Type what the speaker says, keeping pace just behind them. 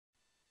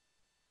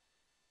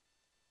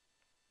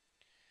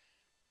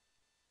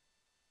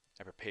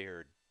I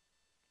prepared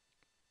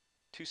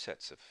two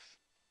sets of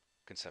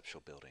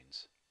conceptual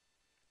buildings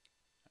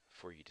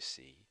for you to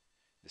see.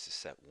 This is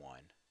set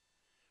one.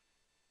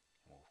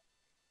 We'll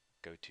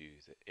go to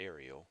the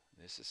aerial.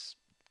 This is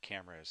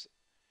camera's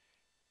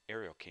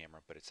aerial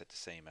camera, but it's at the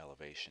same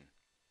elevation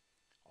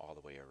all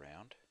the way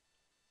around.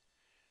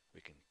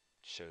 We can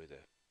show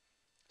the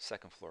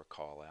second floor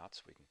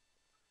callouts. We can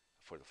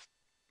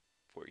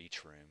for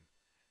each room,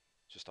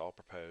 just all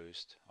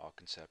proposed, all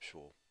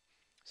conceptual.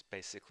 It's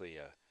basically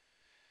a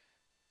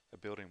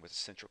building with a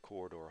central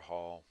corridor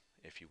hall,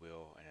 if you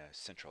will, and a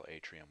central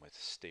atrium with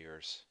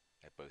stairs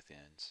at both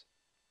ends.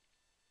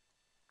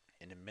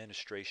 And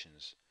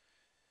administration's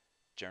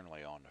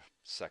generally on the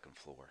second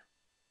floor.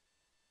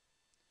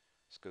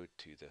 Let's go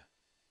to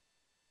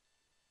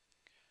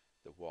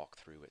the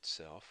walkthrough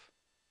itself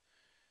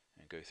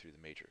and go through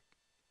the major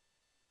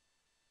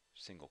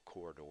single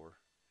corridor,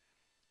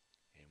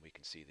 and we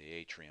can see the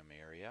atrium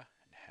area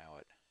and how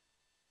it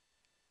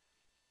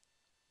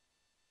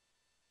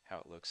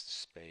looks, the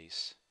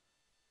space,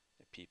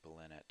 the people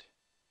in it.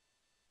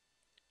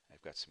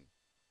 I've got some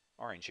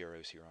orange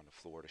arrows here on the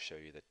floor to show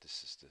you that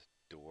this is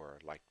the door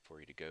I'd like for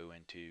you to go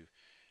into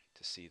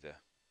to see the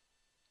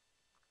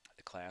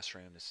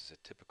classroom. This is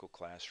a typical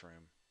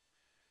classroom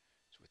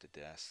with the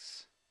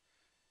desks.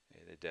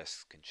 The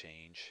desks can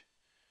change,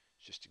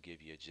 just to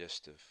give you a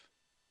gist of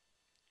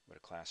what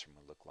a classroom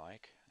would look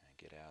like. And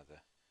get out of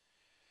the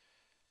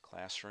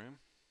classroom.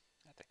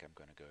 I think I'm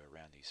going to go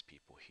around these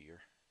people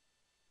here.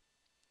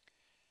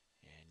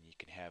 And you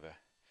can have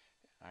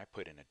I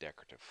put in a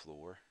decorative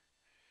floor,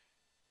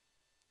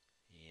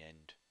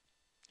 and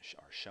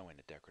are showing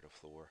a decorative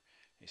floor.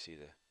 You see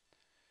the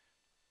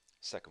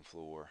second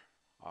floor,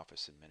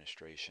 office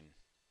administration.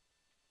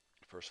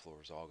 First floor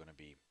is all going to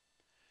be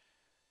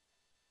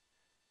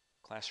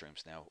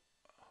classrooms. Now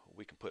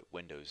we can put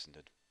windows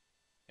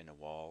in the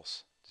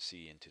walls to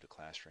see into the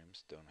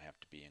classrooms. Don't have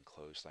to be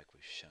enclosed like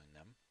we've shown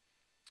them.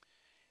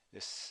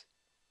 This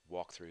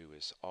walkthrough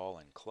is all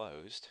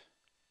enclosed,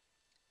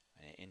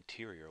 an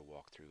interior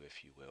walkthrough,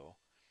 if you will,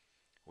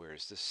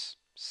 whereas this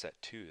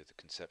set 2 of the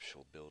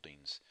conceptual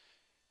buildings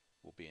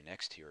will be an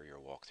exterior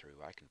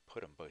walkthrough. I can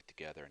put them both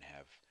together and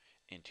have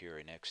interior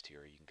and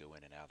exterior. You can go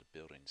in and out of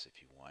buildings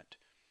if you want.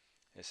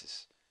 This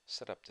is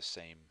set up the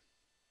same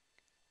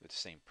with the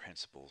same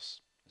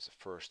principles as the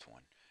first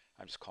one.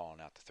 I'm just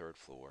calling out the third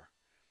floor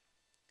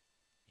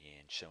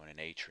and showing an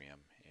atrium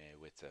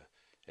with the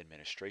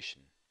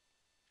administration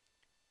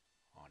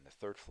on the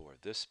third floor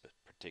of this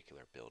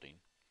particular building,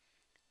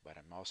 but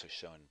I'm also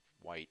showing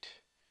white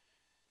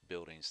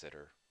buildings that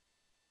are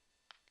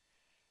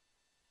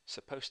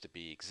supposed to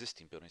be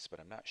existing buildings, but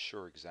I'm not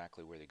sure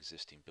exactly where the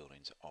existing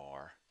buildings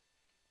are.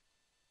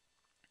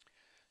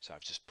 So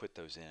I've just put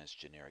those in as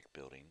generic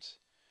buildings.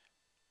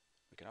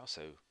 We can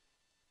also,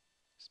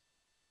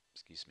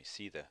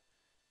 see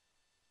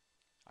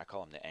I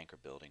call them the anchor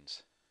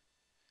buildings.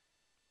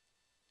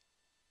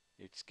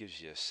 It gives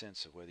you a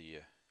sense of whether you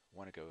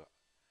want to go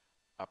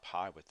up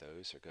high with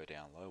those or go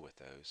down low with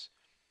those.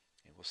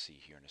 And we'll see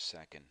here in a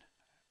second.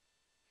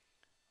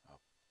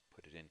 I'll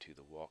put it into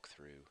the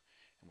walkthrough,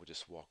 and we'll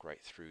just walk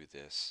right through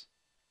this.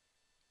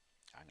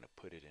 I'm going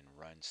to put it in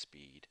run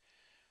speed,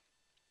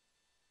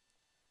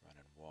 run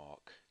and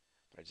walk,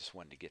 but I just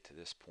wanted to get to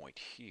this point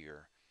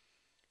here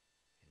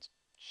and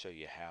show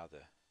you how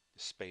the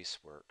space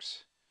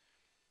works.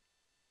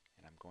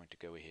 And I'm going to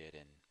go ahead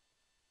and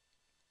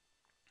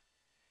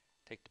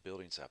take the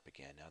buildings up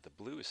again. Now the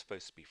blue is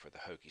supposed to be for the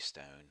hokey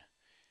stone,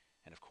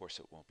 and of course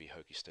it won't be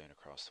hokey stone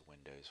across the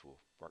windows. We'll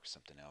work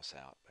something else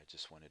out. I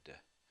just wanted to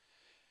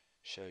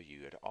show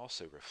you. It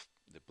also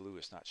the blue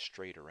is not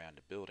straight around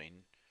the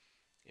building.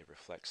 It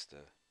reflects the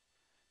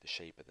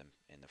shape of them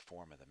in the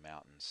form of the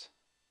mountains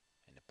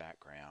in the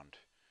background,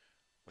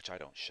 which I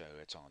don't show.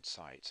 It's on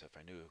site, so if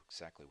I knew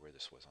exactly where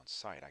this was on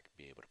site, I could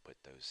be able to put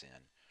those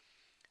in.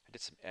 I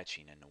did some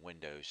etching in the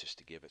windows just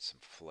to give it some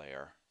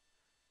flair.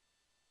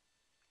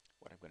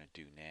 What I'm going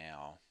to do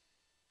now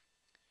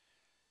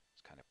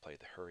is kind of play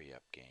the hurry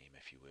up game,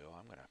 if you will.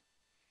 I'm going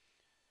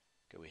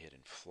to go ahead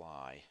and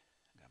fly.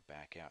 I'm going to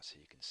back out so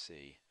you can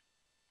see.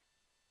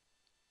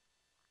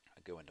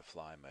 I go into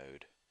fly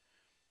mode,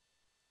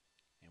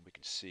 and we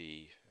can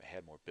see if I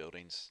had more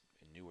buildings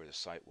and knew where the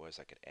site was,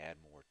 I could add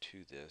more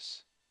to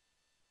this.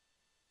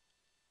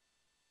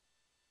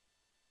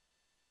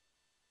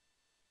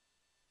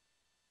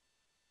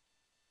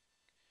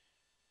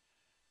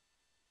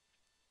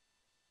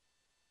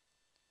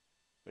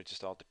 But it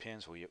just all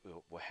depends. We'll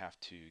have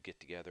to get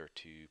together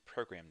to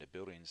program the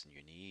buildings and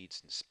your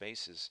needs and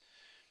spaces.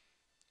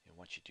 And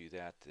once you do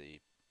that, the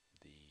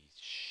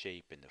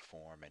shape and the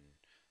form and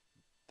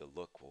the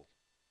look will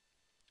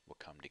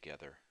come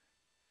together.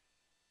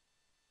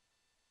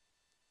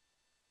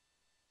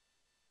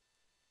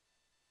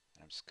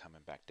 And I'm just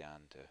coming back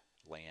down to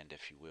land,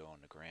 if you will, on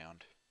the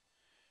ground.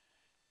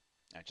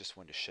 I just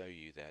wanted to show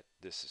you that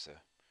this is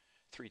a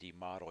 3D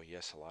model.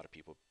 Yes, a lot of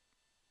people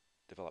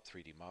develop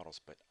 3D models,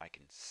 but I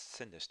can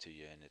send this to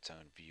you in its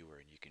own viewer,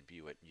 and you can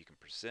view it, and you can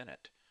present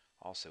it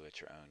also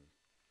at your own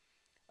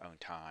own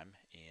time,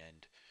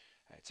 and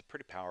it's a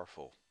pretty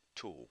powerful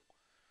tool.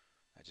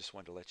 I just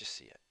wanted to let you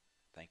see it.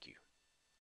 Thank you.